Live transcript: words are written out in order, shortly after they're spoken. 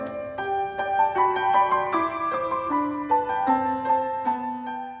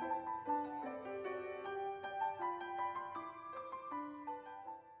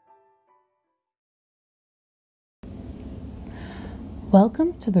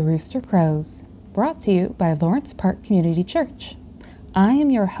Welcome to the Rooster Crows, brought to you by Lawrence Park Community Church. I am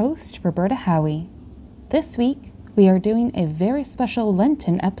your host, Roberta Howey. This week, we are doing a very special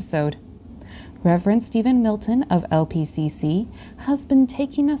Lenten episode. Reverend Stephen Milton of LPCC has been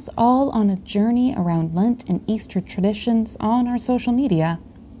taking us all on a journey around Lent and Easter traditions on our social media.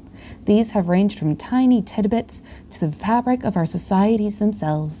 These have ranged from tiny tidbits to the fabric of our societies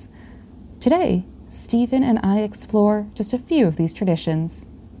themselves. Today, Stephen and I explore just a few of these traditions.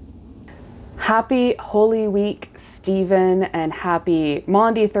 Happy Holy Week, Stephen, and happy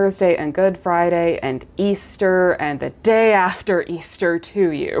Maundy, Thursday, and Good Friday, and Easter, and the day after Easter to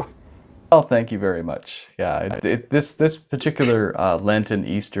you. Oh, thank you very much. Yeah, this particular Lent and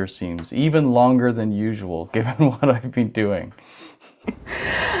Easter seems even longer than usual, given what I've been doing.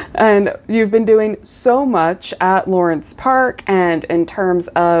 And you've been doing so much at Lawrence Park, and in terms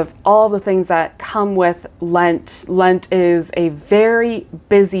of all the things that come with Lent, Lent is a very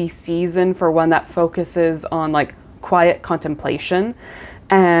busy season for one that focuses on quiet contemplation.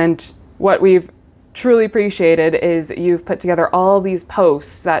 And what we've truly appreciated is you've put together all these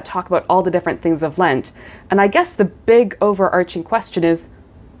posts that talk about all the different things of Lent. And I guess the big overarching question is,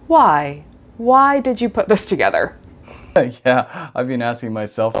 why? Why did you put this together? Yeah, I've been asking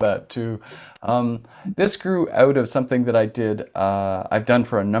myself that too. This grew out of something that I've done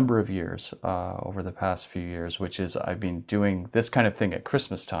for a number of years over the past few years, which is I've been doing this kind of thing at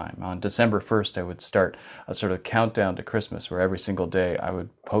Christmas time. On December 1st, I would start a sort of countdown to Christmas where every single day I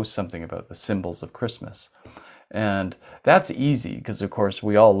would post something about the symbols of Christmas. And that's easy because, of course,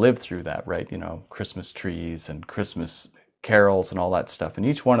 we all live through that, right? You know, Christmas trees and Christmas carols and all that stuff. And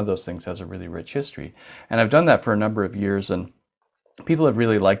each one of those things has a really rich history. And I've done that for a number of years, and people have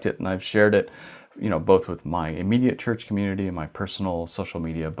really liked it. And I've shared it, both with my immediate church community and my personal social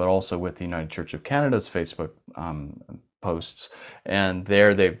media, but also with the United Church of Canada's Facebook posts. And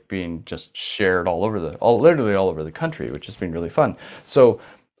there they've been just shared literally all over the country, which has been really fun. So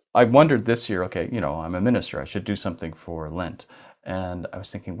I wondered this year, okay, I'm a minister. I should do something for Lent. And I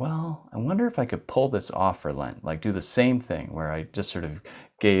was thinking, well, I wonder if I could pull this off for Lent, do the same thing where I just sort of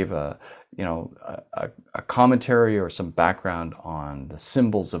gave a commentary or some background on the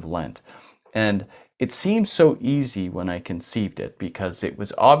symbols of Lent. And it seemed so easy when I conceived it because it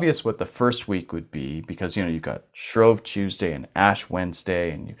was obvious what the first week would be because, you've got Shrove Tuesday and Ash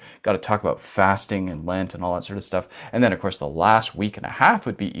Wednesday and you've got to talk about fasting and Lent and all that sort of stuff. And then, of course, the last week and a half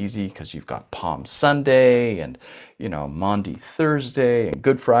would be easy because you've got Palm Sunday and, Maundy Thursday and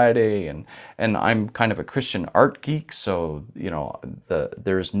Good Friday. And I'm kind of a Christian art geek, so,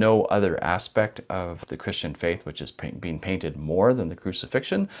 there's no other aspect of the Christian faith which is being painted more than the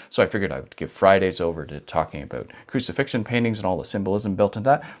crucifixion. So I figured I would give Fridays over to talking about crucifixion paintings and all the symbolism built into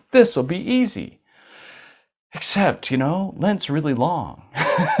that. This will be easy. Except, Lent's really long.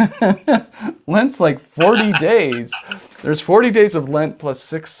 Lent's 40 days. There's 40 days of Lent plus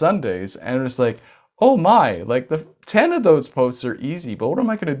 6 Sundays. And it's oh my, the 10 of those posts are easy, but what am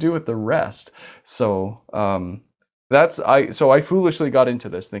I going to do with the rest? So I foolishly got into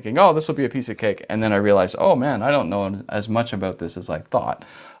this thinking, oh, this will be a piece of cake. And then I realized, oh man, I don't know as much about this as I thought.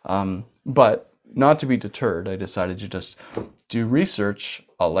 But not to be deterred, I decided to just do research,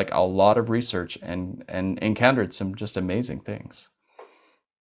 a lot of research, and encountered some just amazing things.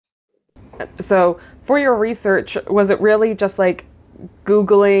 So for your research, was it really just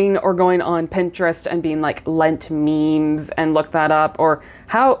Googling or going on Pinterest and being Lent memes and look that up? Or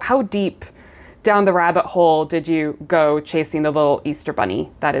how deep down the rabbit hole did you go chasing the little Easter bunny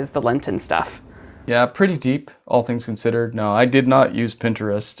that is the Lenten stuff? Yeah, pretty deep, all things considered. No, I did not use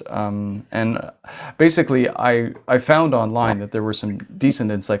Pinterest. And basically, I found online that there were some decent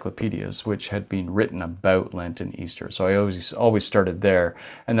encyclopedias which had been written about Lent and Easter. So I always started there.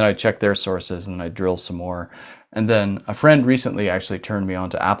 And then I checked their sources and then I drilled some more. And then a friend recently actually turned me on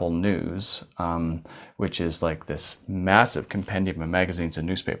to Apple News, which is this massive compendium of magazines and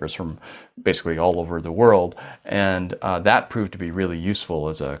newspapers from basically all over the world. And that proved to be really useful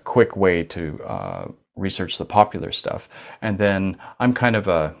as a quick way to research the popular stuff. And then I'm kind of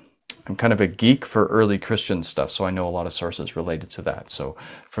a geek for early Christian stuff, so I know a lot of sources related to that. So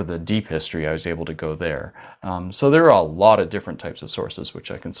for the deep history, I was able to go there. So there are a lot of different types of sources which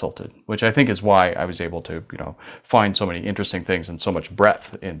I consulted, which I think is why I was able to, find so many interesting things and so much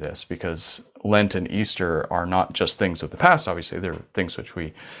breadth in this, because Lent and Easter are not just things of the past. Obviously, they're things which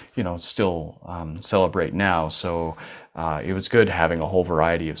we, still celebrate now. So it was good having a whole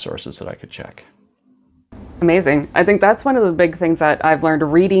variety of sources that I could check. Amazing. I think that's one of the big things that I've learned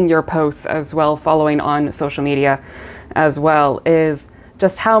reading your posts as well, following on social media as well, is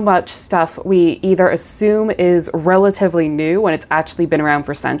just how much stuff we either assume is relatively new when it's actually been around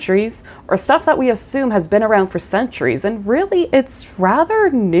for centuries, or stuff that we assume has been around for centuries and really it's rather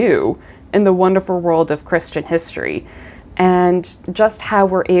new in the wonderful world of Christian history. And just how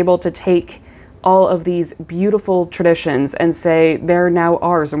we're able to take all of these beautiful traditions and say they're now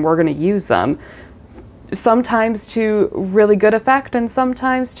ours and we're going to use them, sometimes to really good effect and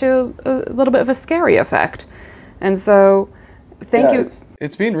sometimes to a little bit of a scary effect. And so thank you.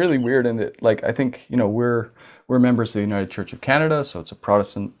 It's been really weird in that, like, I think, you know, we're members of the United Church of Canada, so it's a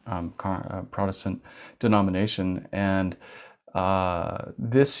Protestant denomination, and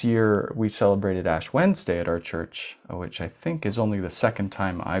this year we celebrated Ash Wednesday at our church, which I think is only the second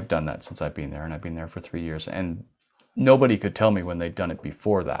time I've done that since I've been there, and I've been there for 3 years, and nobody could tell me when they'd done it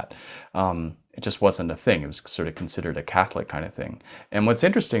before that. It just wasn't a thing. It was sort of considered a Catholic kind of thing. And what's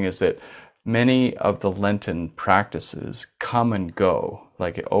interesting is that many of the Lenten practices come and go.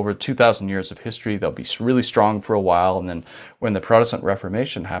 Like over 2,000 years of history, they'll be really strong for a while. And then when the Protestant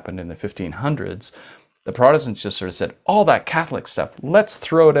Reformation happened in the 1500s, the Protestants just sort of said, all that Catholic stuff, let's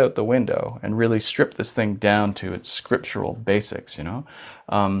throw it out the window and really strip this thing down to its scriptural basics, you know?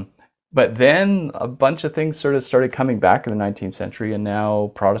 But then a bunch of things sort of started coming back in the 19th century, and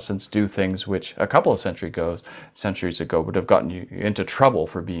now Protestants do things which a couple of centuries ago would have gotten you into trouble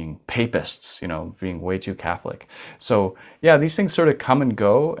for being papists, you know, being way too Catholic. So yeah, these things sort of come and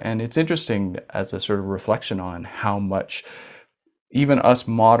go, and it's interesting as a sort of reflection on how much even us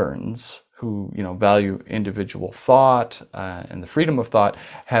moderns who, you know, value individual thought and the freedom of thought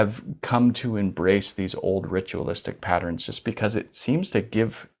have come to embrace these old ritualistic patterns just because it seems to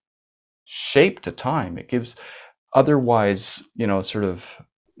give shape to time. It gives otherwise, you know, sort of,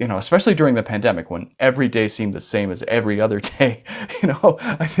 you know, especially during the pandemic when every day seemed the same as every other day, you know,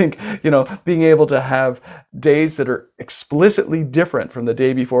 I think, you know, being able to have days that are explicitly different from the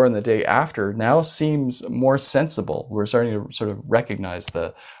day before and the day after now seems more sensible. We're starting to sort of recognize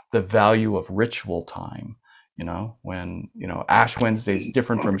the value of ritual time, you know, when, you know, Ash Wednesday is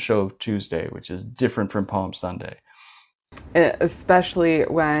different from Shrove Tuesday, which is different from Palm Sunday. Especially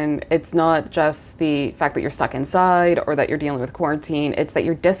when it's not just the fact that you're stuck inside or that you're dealing with quarantine, it's that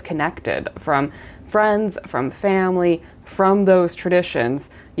you're disconnected from friends, from family, from those traditions.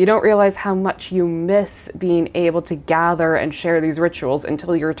 You don't realize how much you miss being able to gather and share these rituals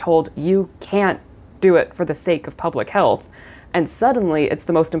until you're told you can't do it for the sake of public health. And suddenly it's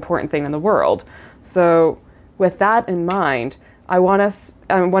the most important thing in the world. So with that in mind, I'm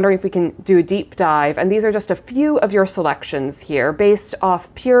wondering if we can do a deep dive, and these are just a few of your selections here based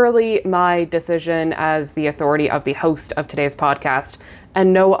off purely my decision as the authority of the host of today's podcast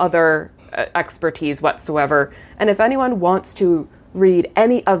and no other expertise whatsoever. And if anyone wants to read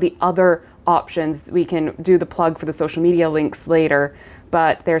any of the other options, we can do the plug for the social media links later,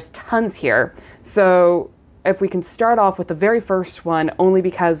 but there's tons here. So if we can start off with the very first one, only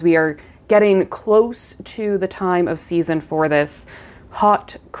because we are getting close to the time of season for this,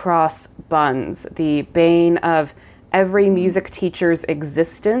 hot cross buns, the bane of every music teacher's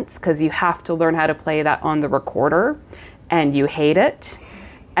existence, because you have to learn how to play that on the recorder, and you hate it,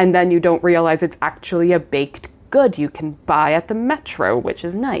 and then you don't realize it's actually a baked good you can buy at the Metro, which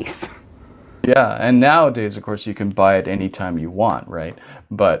is nice. Yeah, and nowadays, of course, you can buy it anytime you want, right?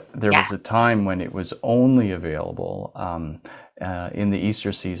 But there was a time when it was only available in the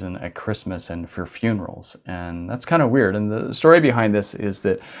Easter season, at Christmas, and for funerals. And that's kind of weird. And the story behind this is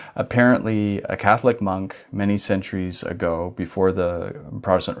that apparently a Catholic monk many centuries ago, before the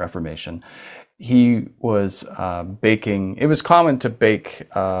Protestant Reformation, he was baking. It was common to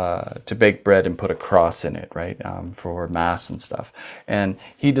bake bread and put a cross in it, right, for Mass and stuff. And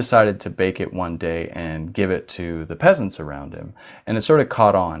he decided to bake it one day and give it to the peasants around him. And it sort of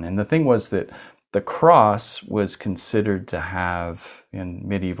caught on. And the thing was that the cross was considered to have, in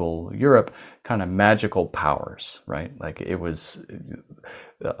medieval Europe, kind of magical powers, right? Like it was,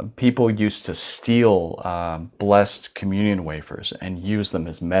 people used to steal blessed communion wafers and use them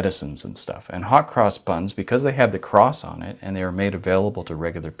as medicines and stuff. And hot cross buns, because they had the cross on it and they were made available to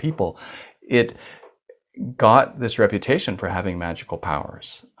regular people, it got this reputation for having magical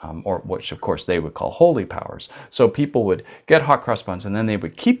powers, or which of course they would call holy powers. So people would get hot cross buns and then they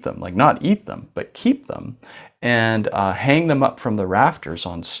would keep them, like not eat them, but keep them and hang them up from the rafters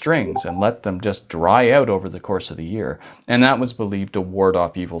on strings and let them just dry out over the course of the year. And that was believed to ward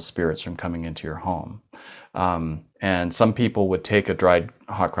off evil spirits from coming into your home. And some people would take a dried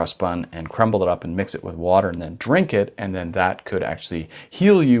hot cross bun and crumble it up and mix it with water and then drink it, and then that could actually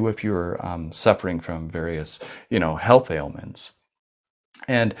heal you if you were suffering from various, health ailments.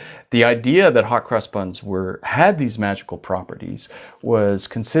 And the idea that hot cross buns had these magical properties was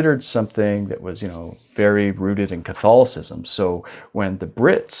considered something that was, very rooted in Catholicism. So when the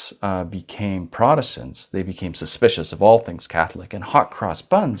Brits became Protestants, they became suspicious of all things Catholic. And hot cross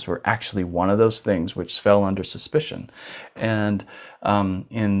buns were actually one of those things which fell under suspicion. And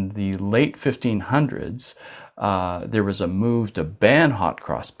in the late 1500s, there was a move to ban hot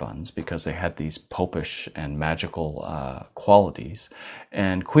cross buns because they had these popish and magical qualities.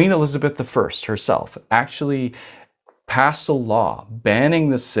 And Queen Elizabeth I herself actually passed a law banning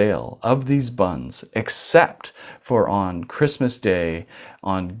the sale of these buns except for on Christmas Day,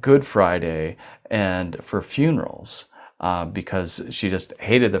 on Good Friday, and for funerals, because she just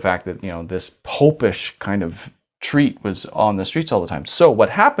hated the fact that, this popish kind of treat was on the streets all the time. So what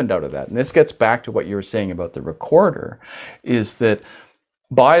happened out of that, and this gets back to what you were saying about the recorder, is that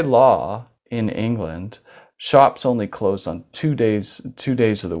by law in England, shops only closed on 2 days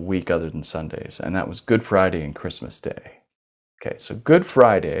of the week other than Sundays, and that was Good Friday and Christmas Day. Okay, so Good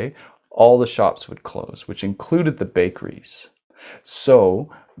Friday, all the shops would close, which included the bakeries. So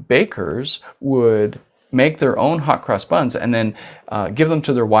bakers would make their own hot cross buns and then give them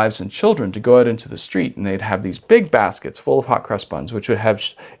to their wives and children to go out into the street, and they'd have these big baskets full of hot cross buns, which would have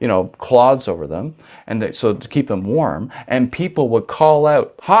cloths over them, and so to keep them warm. And people would call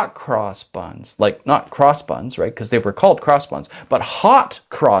out hot cross buns, like not cross buns, right? Because they were called cross buns, but hot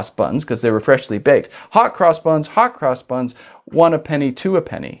cross buns because they were freshly baked. Hot cross buns, 1 a penny, 2 a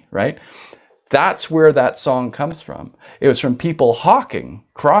penny, right? That's where that song comes from. It was from people hawking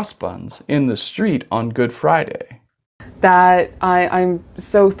cross buns in the street on Good Friday. That I'm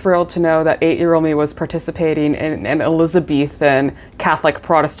so thrilled to know that 8-year-old me was participating in an Elizabethan Catholic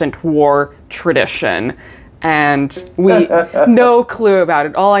Protestant war tradition. And we no clue about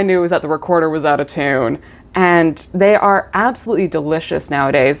it. All I knew was that the recorder was out of tune. And they are absolutely delicious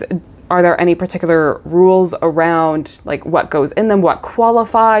nowadays. Are there any particular rules around like what goes in them, what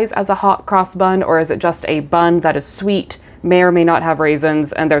qualifies as a hot cross bun, or is it just a bun that is sweet, may or may not have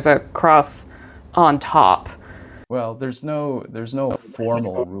raisins, and there's a cross on top? Well, there's no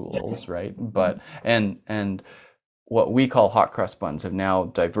formal rules, right? But and what we call hot cross buns have now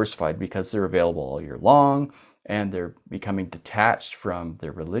diversified because they're available all year long, and they're becoming detached from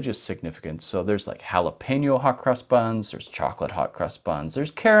their religious significance. So there's like jalapeno hot cross buns, there's chocolate hot cross buns, there's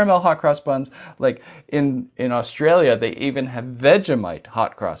caramel hot cross buns. Like in Australia, they even have Vegemite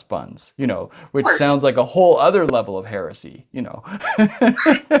hot cross buns, which sounds like a whole other level of heresy,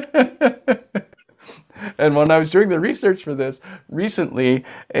 And when I was doing the research for this, recently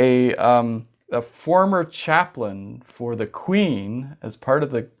a former chaplain for the Queen, as part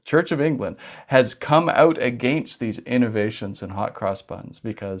of the Church of England, has come out against these innovations in hot cross buns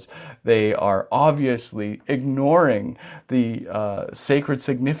because they are obviously ignoring the sacred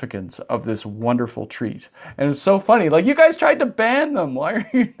significance of this wonderful treat. And it's so funny, like, you guys tried to ban them. Why are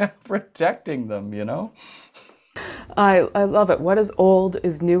you now protecting them, I love it. What is old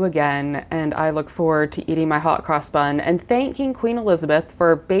is new again, and I look forward to eating my hot cross bun and thanking Queen Elizabeth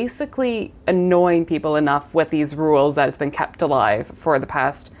for basically annoying people enough with these rules that it's been kept alive for the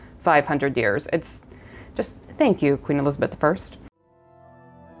past 500 years. It's just thank you, Queen Elizabeth I.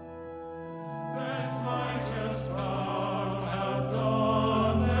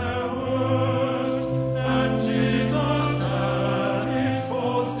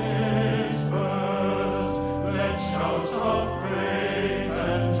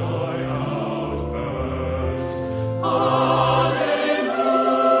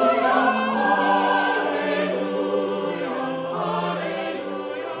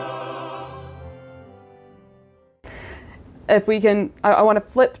 If we can, I want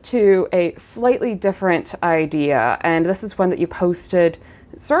to flip to a slightly different idea, and this is one that you posted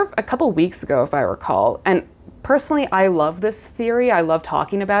sort of a couple weeks ago, if I recall. And personally, I love this theory. I love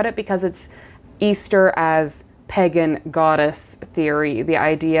talking about it because it's Easter as pagan goddess theory, the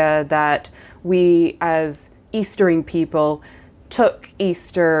idea that we as Eastering people took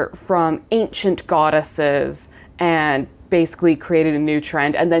Easter from ancient goddesses and basically created a new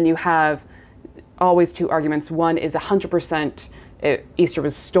trend. And then you have always two arguments. One is 100% Easter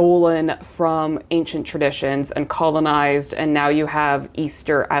was stolen from ancient traditions and colonized, and now you have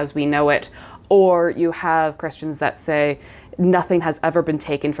Easter as we know it. Or you have Christians that say nothing has ever been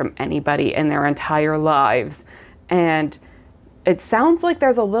taken from anybody in their entire lives. And it sounds like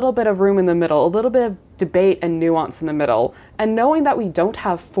there's a little bit of room in the middle, a little bit of debate and nuance in the middle. And knowing that we don't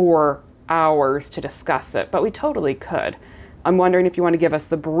have 4 hours to discuss it, but we totally could. I'm wondering if you want to give us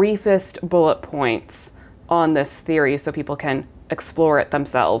the briefest bullet points on this theory so people can explore it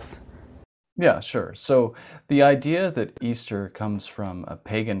themselves. Yeah, sure. So the idea that Easter comes from a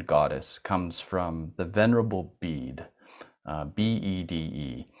pagan goddess comes from the Venerable Bede,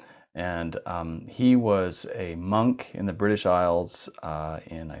 Bede. And he was a monk in the British Isles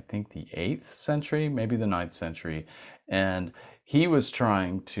in, I think, the 8th century, maybe the 9th century. And he was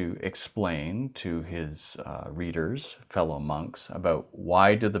trying to explain to his readers, fellow monks, about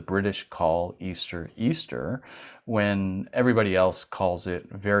why do the British call Easter Easter when everybody else calls it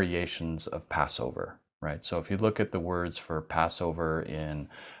variations of Passover, right? So if you look at the words for Passover in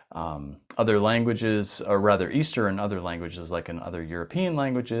other languages, or rather Easter in other languages, like in other European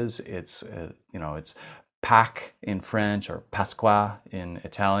languages, it's Pâques in French, or Pasqua in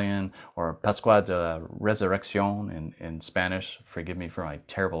Italian, or Pasqua de la Resurrección in Spanish. Forgive me for my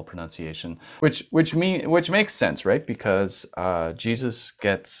terrible pronunciation. Which makes sense, right? Because Jesus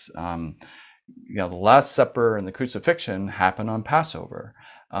gets the Last Supper and the crucifixion happen on Passover.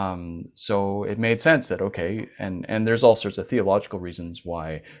 So it made sense that, okay, and there's all sorts of theological reasons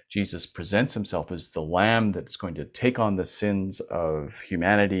why Jesus presents himself as the lamb that's going to take on the sins of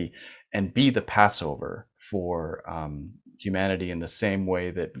humanity and be the Passover for humanity, in the same way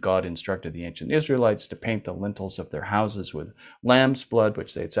that God instructed the ancient Israelites to paint the lintels of their houses with lamb's blood,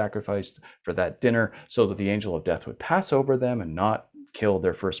 which they had sacrificed for that dinner, so that the angel of death would pass over them and not kill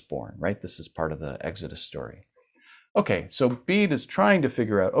their firstborn, right? This is part of the Exodus story. Okay, so Bede is trying to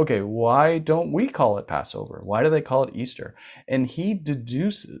figure out, okay, why don't we call it Passover? Why do they call it Easter? And he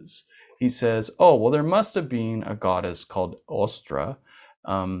deduces, he says, oh, well, there must have been a goddess called Ostra,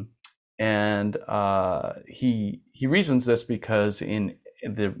 and he reasons this because in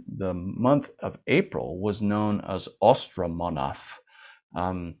the month of April was known as Ostramonaf.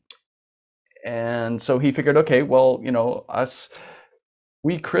 And so he figured, okay, well,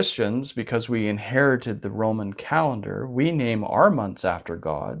 we Christians, because we inherited the Roman calendar, we name our months after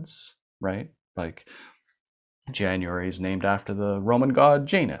gods, right? Like January is named after the Roman god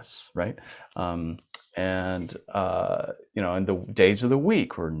Janus, right? And the days of the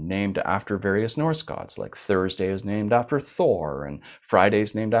week were named after various Norse gods, like Thursday is named after Thor and Friday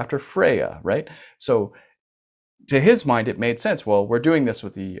is named after Freya, right? So to his mind, it made sense. Well, we're doing this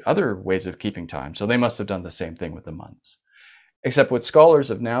with the other ways of keeping time, so they must have done the same thing with the months. Except what scholars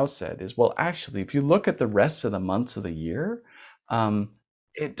have now said is, well, actually, if you look at the rest of the months of the year,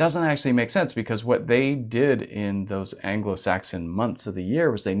 it doesn't actually make sense, because what they did in those Anglo-Saxon months of the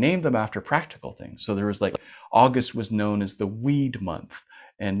year was they named them after practical things. So there was like, August was known as the weed month,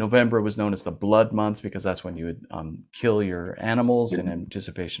 and November was known as the blood month, because that's when you would kill your animals in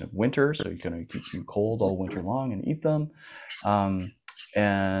anticipation of winter, so you can keep them cold all winter long and eat them.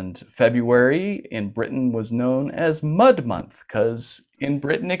 And February in Britain was known as Mud Month, because in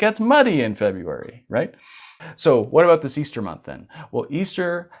Britain it gets muddy in February, right? So what about this Easter month then? Well,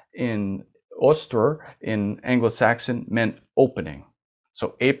 Easter in Oster in Anglo-Saxon meant opening.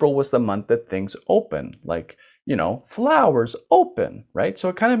 So April was the month that things open, like, flowers open, right? So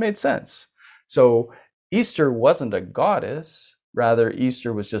it kind of made sense. So Easter wasn't a goddess, rather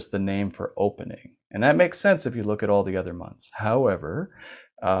Easter was just the name for opening. And that makes sense if you look at all the other months. However,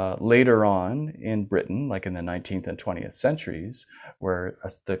 later on in Britain, like in the 19th and 20th centuries, where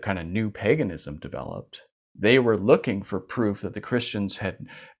the kind of new paganism developed, they were looking for proof that the Christians had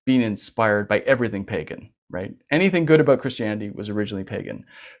been inspired by everything pagan, right? Anything good about Christianity was originally pagan.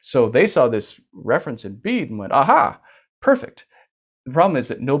 So they saw this reference in Bede and went, aha, perfect. The problem is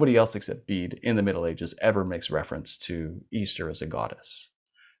that nobody else except Bede in the Middle Ages ever makes reference to Easter as a goddess.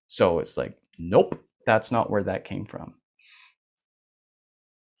 So it's like, nope, that's not where that came from.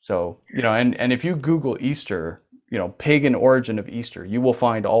 So, and if you Google Easter, pagan origin of Easter, you will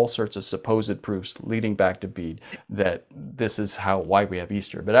find all sorts of supposed proofs leading back to Bede that this is why we have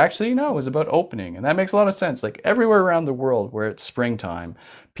Easter. But actually, no, it was about opening. And that makes a lot of sense. Like everywhere around the world where it's springtime,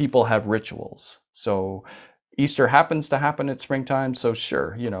 people have rituals. So Easter happens to happen at springtime. So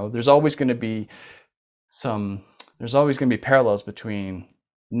sure, there's always going to be parallels between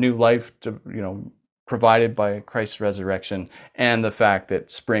new life provided by Christ's resurrection and the fact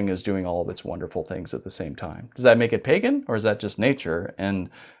that spring is doing all of its wonderful things at the same time. Does that make it pagan, or is that just nature? And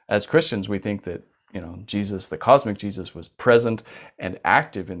as Christians, we think that Jesus, the cosmic Jesus, was present and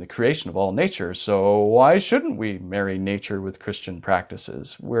active in the creation of all nature. So why shouldn't we marry nature with Christian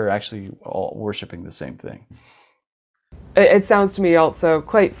practices? We're actually all worshiping the same thing. It sounds to me also,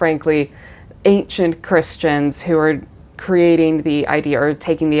 quite frankly, ancient Christians who are creating the idea or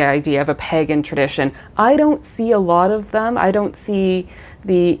taking the idea of a pagan tradition. I don't see a lot of them. I don't see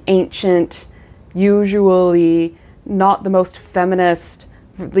the ancient, usually not the most feminist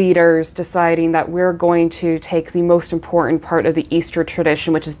leaders deciding that we're going to take the most important part of the Easter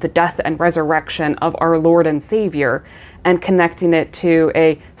tradition, which is the death and resurrection of our Lord and Savior, and connecting it to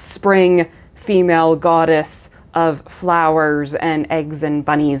a spring female goddess of flowers and eggs and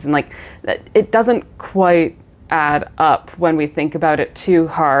bunnies. And like, it doesn't quite add up when we think about it too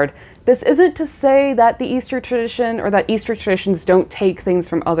hard. This isn't to say that the Easter tradition or that Easter traditions don't take things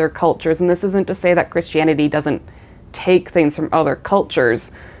from other cultures. And this isn't to say that Christianity doesn't take things from other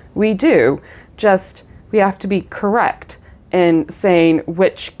cultures. We do. Just we have to be correct in saying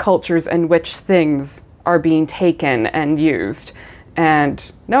which cultures and which things are being taken and used.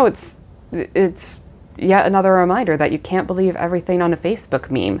 And no, it's yet another reminder that you can't believe everything on a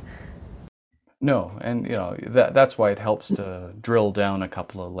Facebook meme. No, and that's why it helps to drill down a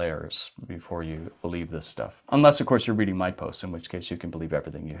couple of layers before you believe this stuff. Unless, of course, you're reading my posts, in which case you can believe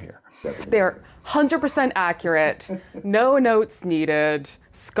everything you hear. They're 100% accurate, no notes needed,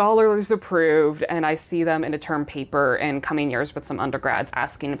 scholars approved, and I see them in a term paper in coming years with some undergrads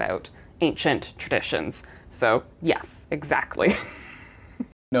asking about ancient traditions. So, yes, exactly.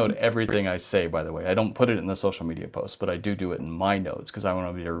 Note everything I say, by the way. I don't put it in the social media posts, but I do it in my notes because I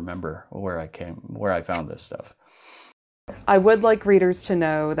want to remember where I found this stuff. I would like readers to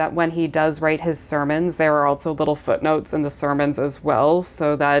know that when he does write his sermons, there are also little footnotes in the sermons as well,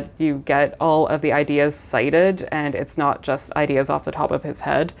 so that you get all of the ideas cited and it's not just ideas off the top of his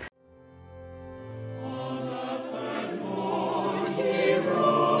head.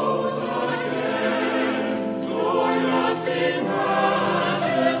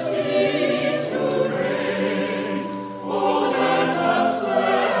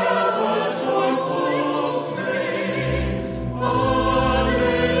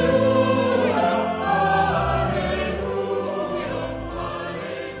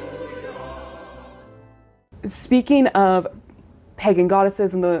 Speaking of pagan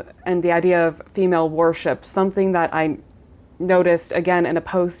goddesses and the idea of female worship, something that I noticed again in a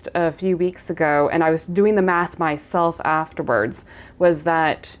post a few weeks ago, and I was doing the math myself afterwards, was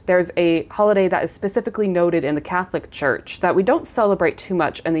that there's a holiday that is specifically noted in the Catholic Church that we don't celebrate too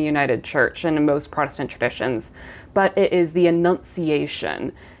much in the United Church and in most Protestant traditions, but it is the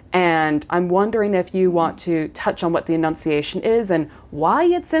Annunciation. And I'm wondering if you want to touch on what the Annunciation is and why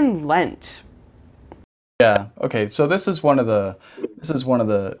it's in Lent. Yeah. Okay. So this is one of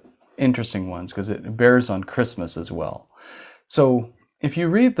the interesting ones because it bears on Christmas as well. So if you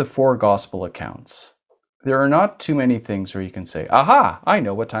read the 4 gospel accounts, there are not too many things where you can say, "Aha! I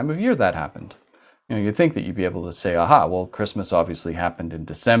know what time of year that happened." You'd think that you'd be able to say, "Aha! Well, Christmas obviously happened in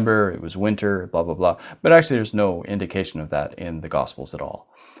December. It was winter. Blah blah blah." But actually, there's no indication of that in the Gospels at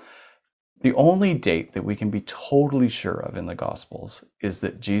all. The only date that we can be totally sure of in the Gospels is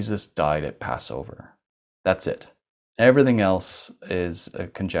that Jesus died at Passover. That's it. Everything else is a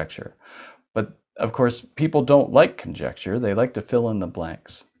conjecture. But of course, people don't like conjecture. They like to fill in the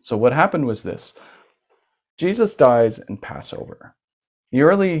blanks. So what happened was this. Jesus dies in Passover. The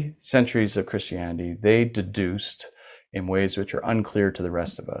early centuries of Christianity, they deduced in ways which are unclear to the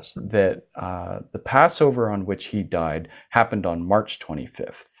rest of us that the Passover on which he died happened on March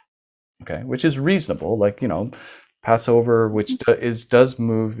 25th. Okay, which is reasonable. Like, Passover, which does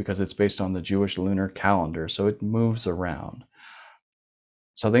move because it's based on the Jewish lunar calendar, so it moves around.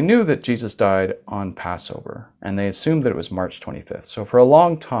 So they knew that Jesus died on Passover, and they assumed that it was March 25th. So for a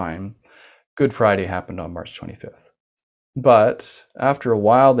long time, Good Friday happened on March 25th. But after a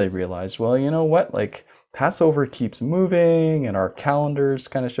while, they realized, well, you know what? Like, Passover keeps moving, and our calendars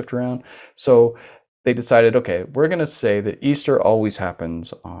kind of shift around. So they decided, okay, we're going to say that Easter always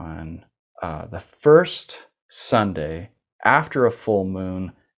happens on the first Sunday after a full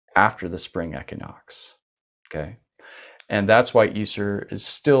moon after the spring equinox. Okay. And that's why Easter is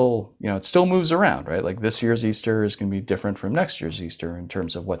still, it still moves around, right? Like this year's Easter is going to be different from next year's Easter in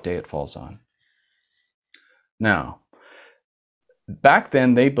terms of what day it falls on. Now, back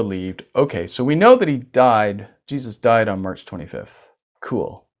then they believed, okay, so we know that Jesus died on March 25th.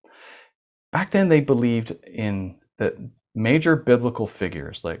 Cool. Back then they believed in that major biblical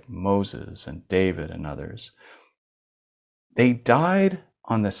figures like Moses and David and others, they died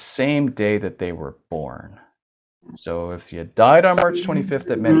on the same day that they were born. So if you died on March 25th,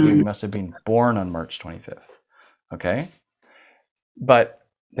 that meant you must have been born on March 25th. Okay? But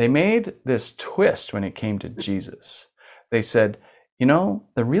they made this twist when it came to Jesus. They said, the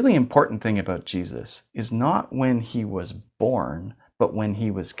really important thing about Jesus is not when he was born, but when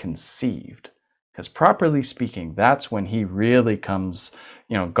he was conceived. Because properly speaking, that's when he really comes,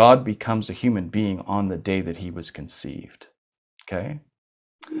 God becomes a human being on the day that he was conceived. Okay?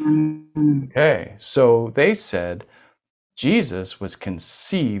 Okay, so they said, Jesus was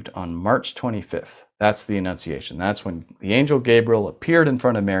conceived on March 25th. That's the Annunciation. That's when the angel Gabriel appeared in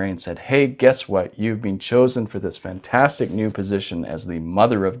front of Mary and said, hey, guess what? You've been chosen for this fantastic new position as the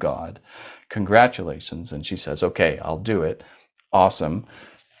Mother of God. Congratulations. And she says, okay, I'll do it. Awesome.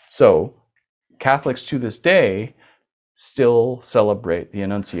 So Catholics to this day still celebrate the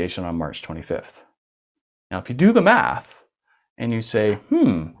Annunciation on March 25th. Now, if you do the math and you say,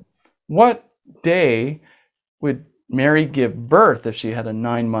 what day would Mary give birth if she had a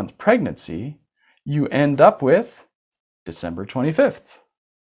 9-month pregnancy? You end up with December 25th.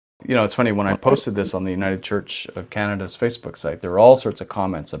 You know, it's funny, when I posted this on the United Church of Canada's Facebook site, there were all sorts of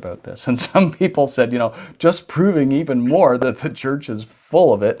comments about this. And some people said, you know, just proving even more that the church is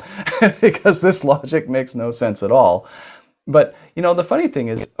full of it, because this logic makes no sense at all. But, you know, the funny thing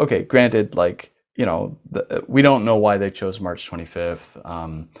is, okay, granted, like, you know, we don't know why they chose March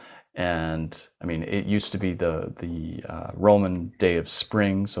 25th. And I mean, it used to be the Roman day of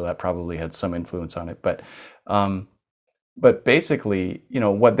spring, so that probably had some influence on it. But basically, you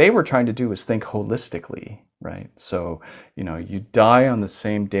know, what they were trying to do was think holistically, right? So, you know, you die on the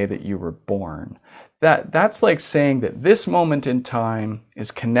same day that you were born. That's like saying that this moment in time is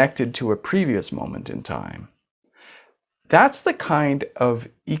connected to a previous moment in time. That's the kind of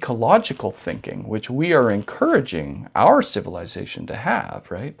ecological thinking which we are encouraging our civilization to have,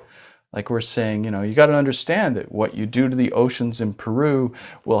 right? Like we're saying, you know, you got to understand that what you do to the oceans in Peru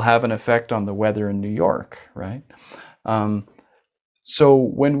will have an effect on the weather in New York, right? So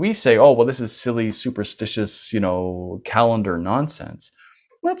when we say, oh, well, this is silly, superstitious, you know, calendar nonsense,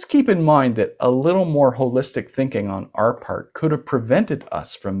 let's keep in mind that a little more holistic thinking on our part could have prevented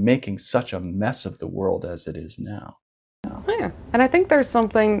us from making such a mess of the world as it is now. Yeah, and I think there's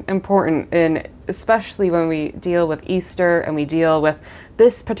something important in, especially when we deal with Easter and we deal with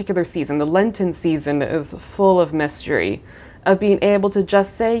this particular season. The Lenten season is full of mystery, of being able to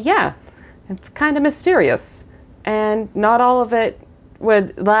just say, yeah, it's kind of mysterious. And not all of it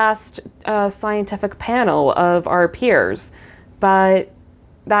would last a scientific panel of our peers, but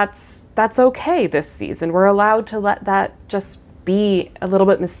that's okay this season. We're allowed to let that just be a little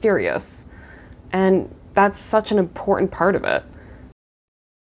bit mysterious. And that's such an important part of it.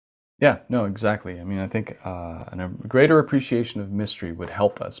 Yeah, no, exactly. I mean, I think a greater appreciation of mystery would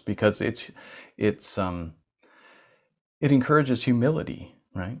help us, because it encourages humility,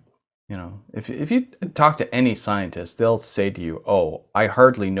 right? You know, if you talk to any scientist, they'll say to you, "Oh, I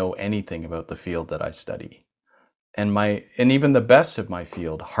hardly know anything about the field that I study," and even the best of my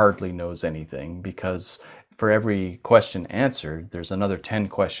field hardly knows anything, because for every question answered, there's another 10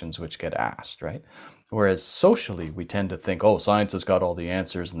 questions which get asked, right? Whereas socially, we tend to think, oh, science has got all the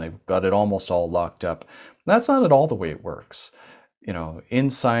answers and they've got it almost all locked up. That's not at all the way it works. You know, in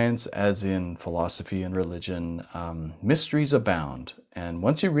science, as in philosophy and religion, mysteries abound. And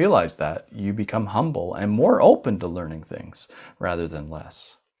once you realize that, you become humble and more open to learning things rather than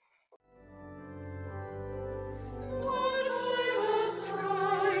less.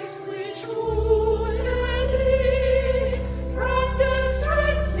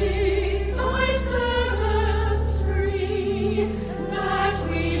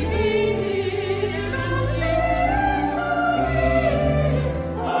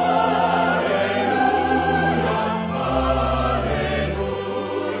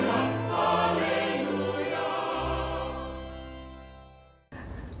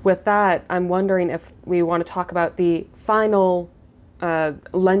 With that, I'm wondering if we want to talk about the final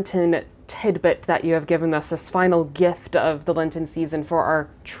Lenten tidbit that you have given us, this final gift of the Lenten season for our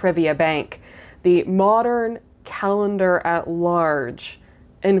trivia bank. The modern calendar at large,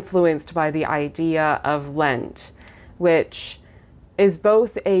 influenced by the idea of Lent, which is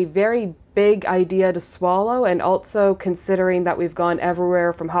both a very big idea to swallow, and also considering that we've gone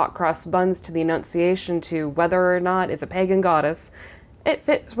everywhere from hot cross buns to the Annunciation to whether or not it's a pagan goddess, it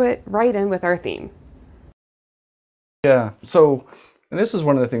fits right in with our theme. Yeah, so, and this is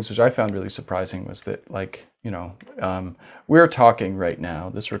one of the things which I found really surprising, was that, like, you know, we're talking right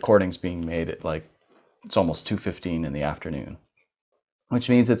now, this recording's being made at it's almost 2:15 in the afternoon, which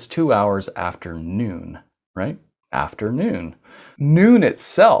means it's 2 hours after noon, right? Afternoon. Noon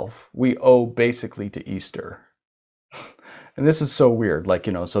itself, we owe basically to Easter. And this is so weird, like,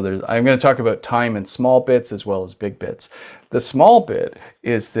 you know, so I'm going to talk about time in small bits as well as big bits. The small bit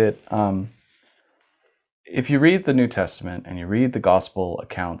is that if you read the New Testament and you read the gospel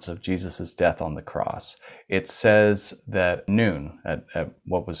accounts of Jesus' death on the cross, it says that noon, at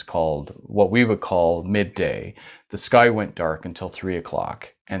what we would call midday, the sky went dark until 3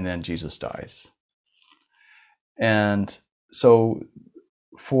 o'clock, and then Jesus dies. And so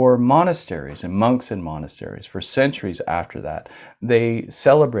for monasteries and monks in monasteries, for centuries after that, they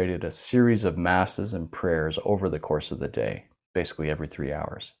celebrated a series of masses and prayers over the course of the day, basically every 3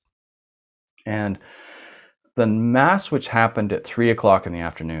 hours. And the mass which happened at 3 o'clock in the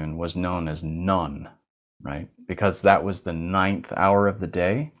afternoon was known as none, right? Because that was the 9th hour of the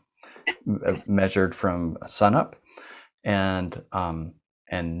day, measured from sunup, and 9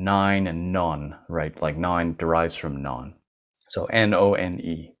 and non, right? Like 9 derives from non. So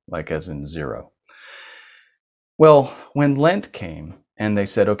None, like as in 0. Well, when Lent came and they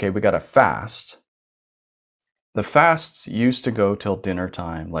said, okay, we got to fast, the fasts used to go till dinner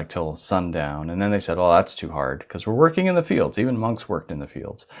time, like till sundown. And then they said, oh, that's too hard because we're working in the fields. Even monks worked in the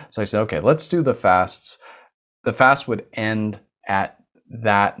fields. So I said, okay, let's do the fasts. The fast would end at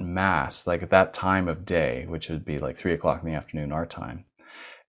that mass, like at that time of day, which would be like 3 o'clock in the afternoon, our time.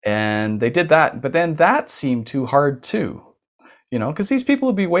 And they did that. But then that seemed too hard too. You know, because these people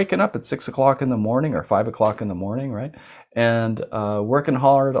would be waking up at 6 o'clock in the morning or 5 o'clock in the morning, right? And working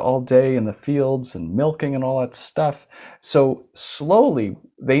hard all day in the fields and milking and all that stuff. So slowly,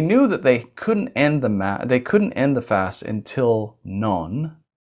 they knew that they couldn't end the fast until non.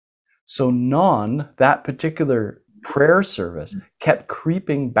 So non, that particular prayer service, kept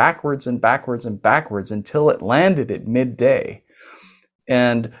creeping backwards and backwards and backwards until it landed at midday.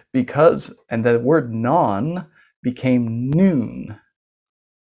 And the word non became noon.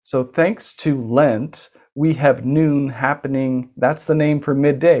 So thanks to Lent, we have noon happening. That's the name for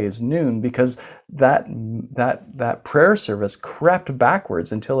midday, is noon, because that prayer service crept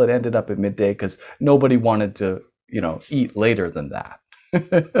backwards until it ended up at midday because nobody wanted to, eat later than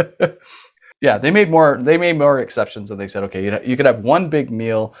that. Yeah, they made more exceptions, and they said, okay, you could have one big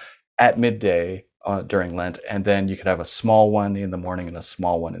meal at midday during Lent, and then you could have a small one in the morning and a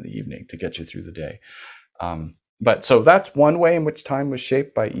small one in the evening to get you through the day. But so that's one way in which time was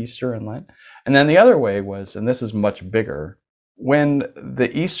shaped by Easter and Lent. And then the other way was, and this is much bigger, when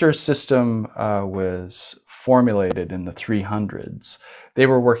the Easter system was formulated in the 300s, they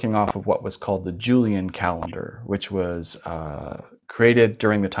were working off of what was called the Julian calendar, which was created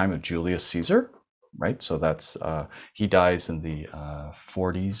during the time of Julius Caesar, right? So that's, he dies in the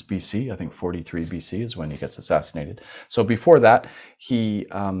 40s BC, I think 43 BC is when he gets assassinated. So before that, he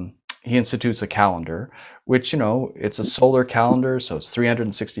institutes a calendar, which, it's a solar calendar, so it's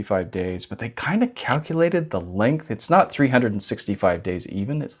 365 days, but they kind of calculated the length. It's not 365 days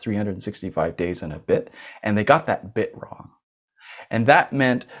even, it's 365 days and a bit, and they got that bit wrong. And that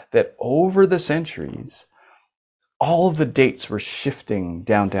meant that over the centuries, all of the dates were shifting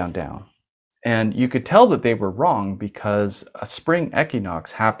down, down, down. And you could tell that they were wrong because a spring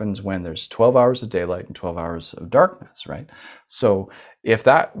equinox happens when there's 12 hours of daylight and 12 hours of darkness, right? So if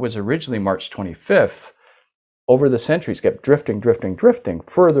that was originally March 25th, over the centuries kept drifting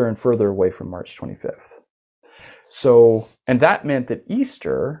further and further away from March 25th. So, and that meant that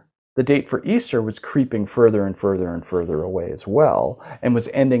Easter, the date for Easter was creeping further and further and further away as well, and was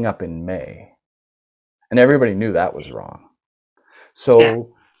ending up in May. And everybody knew that was wrong. So, yeah,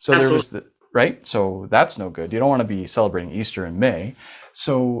 so absolutely. There was the, right? So that's no good. You don't want to be celebrating Easter in May.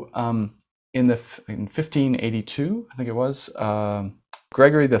 So in 1582, I think it was,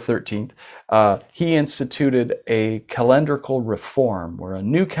 Gregory the 13th, he instituted a calendrical reform where a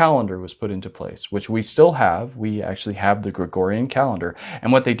new calendar was put into place, which we still have. We actually have the Gregorian calendar.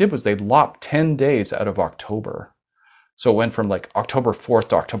 And what they did was they lopped 10 days out of October. So it went from like October 4th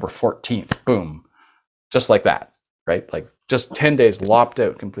to October 14th, boom, just like that, right? Like just 10 days lopped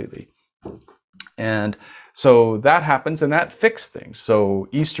out completely. And so that happens, and that fixed things. So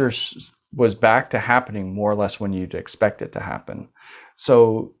Easter was back to happening more or less when you'd expect it to happen.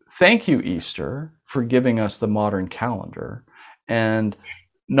 So thank you, Easter, for giving us the modern calendar. And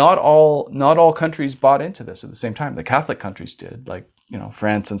not all countries bought into this at the same time. The Catholic countries did, like,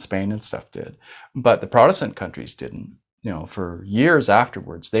 France and Spain and stuff did. But the Protestant countries didn't. For years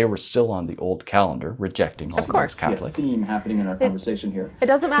afterwards, they were still on the old calendar, rejecting all things Catholic. Theme happening in our conversation here. It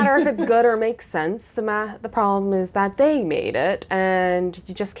doesn't matter if it's good or makes sense. The problem is that they made it, and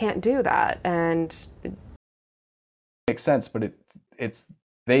you just can't do that. And it makes sense, but it's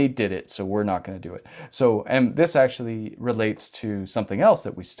they did it, so we're not going to do it. So, and this actually relates to something else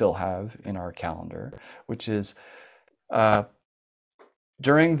that we still have in our calendar, which is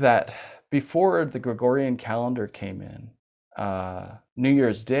during that. Before the Gregorian calendar came in, New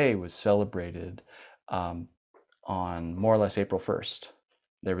Year's Day was celebrated on more or less April 1st.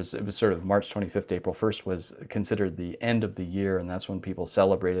 It was sort of March 25th, April 1st was considered the end of the year, and that's when people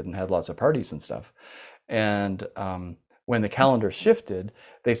celebrated and had lots of parties and stuff. And when the calendar shifted,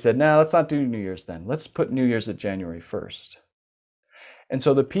 they said, no, let's not do New Year's then. Let's put New Year's at January 1st. And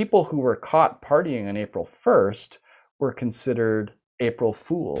so the people who were caught partying on April 1st were considered April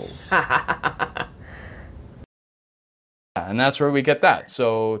Fools. And that's where we get that.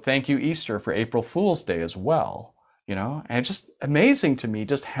 So thank you, Easter, for April Fool's Day as well. And it's just amazing to me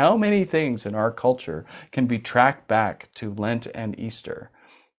just how many things in our culture can be tracked back to Lent and Easter.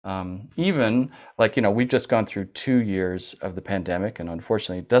 Even like, we've just gone through 2 years of the pandemic, and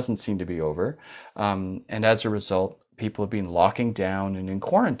unfortunately it doesn't seem to be over. And as a result, people have been locking down and in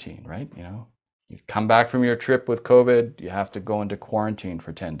quarantine, right? You come back from your trip with COVID, you have to go into quarantine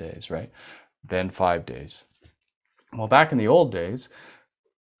for 10 days, right? Then 5 days. Well, back in the old days,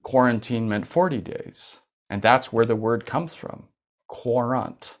 quarantine meant 40 days. And that's where the word comes from,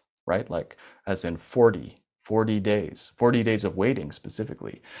 quarant, right? Like as in 40 days, 40 days of waiting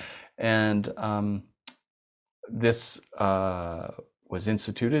specifically. And this was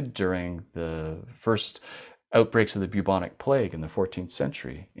instituted during the first outbreaks of the bubonic plague in the 14th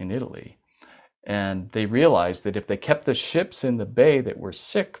century in Italy. And they realized that if they kept the ships in the bay that were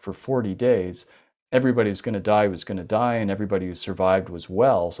sick for 40 days, everybody who's going to die was going to die, and everybody who survived was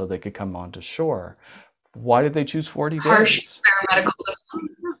well, so they could come onto shore. Why did they choose 40 days? Harsh, fair medical system.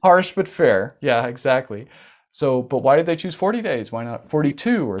 Harsh but fair. Yeah, exactly. So, but why did they choose 40 days? Why not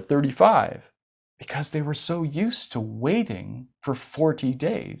 42 or 35? Because they were so used to waiting for 40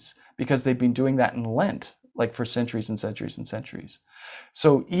 days, because they've been doing that in Lent, like for centuries and centuries and centuries.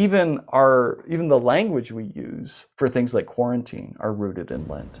 So even the language we use for things like quarantine are rooted in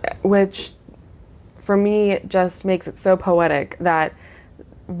Lent. Which, for me, just makes it so poetic that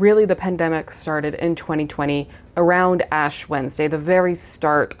really the pandemic started in 2020 around Ash Wednesday, the very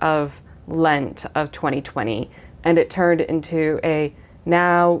start of Lent of 2020, and it turned into a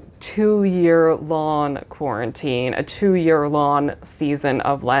now 2-year-long quarantine, a 2-year-long season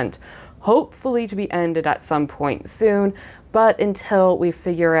of Lent, hopefully to be ended at some point soon. But until we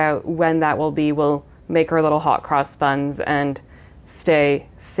figure out when that will be, we'll make our little hot cross buns and stay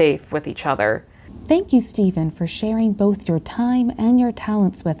safe with each other. Thank you, Stephen, for sharing both your time and your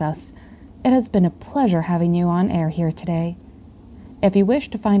talents with us. It has been a pleasure having you on air here today. If you wish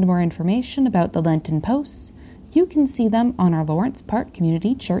to find more information about the Lenten posts, you can see them on our Lawrence Park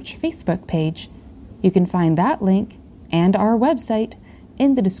Community Church Facebook page. You can find that link and our website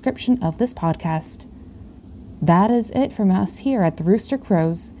in the description of this podcast. That is it from us here at the Rooster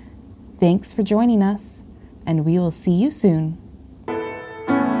Crows. Thanks for joining us, and we will see you soon.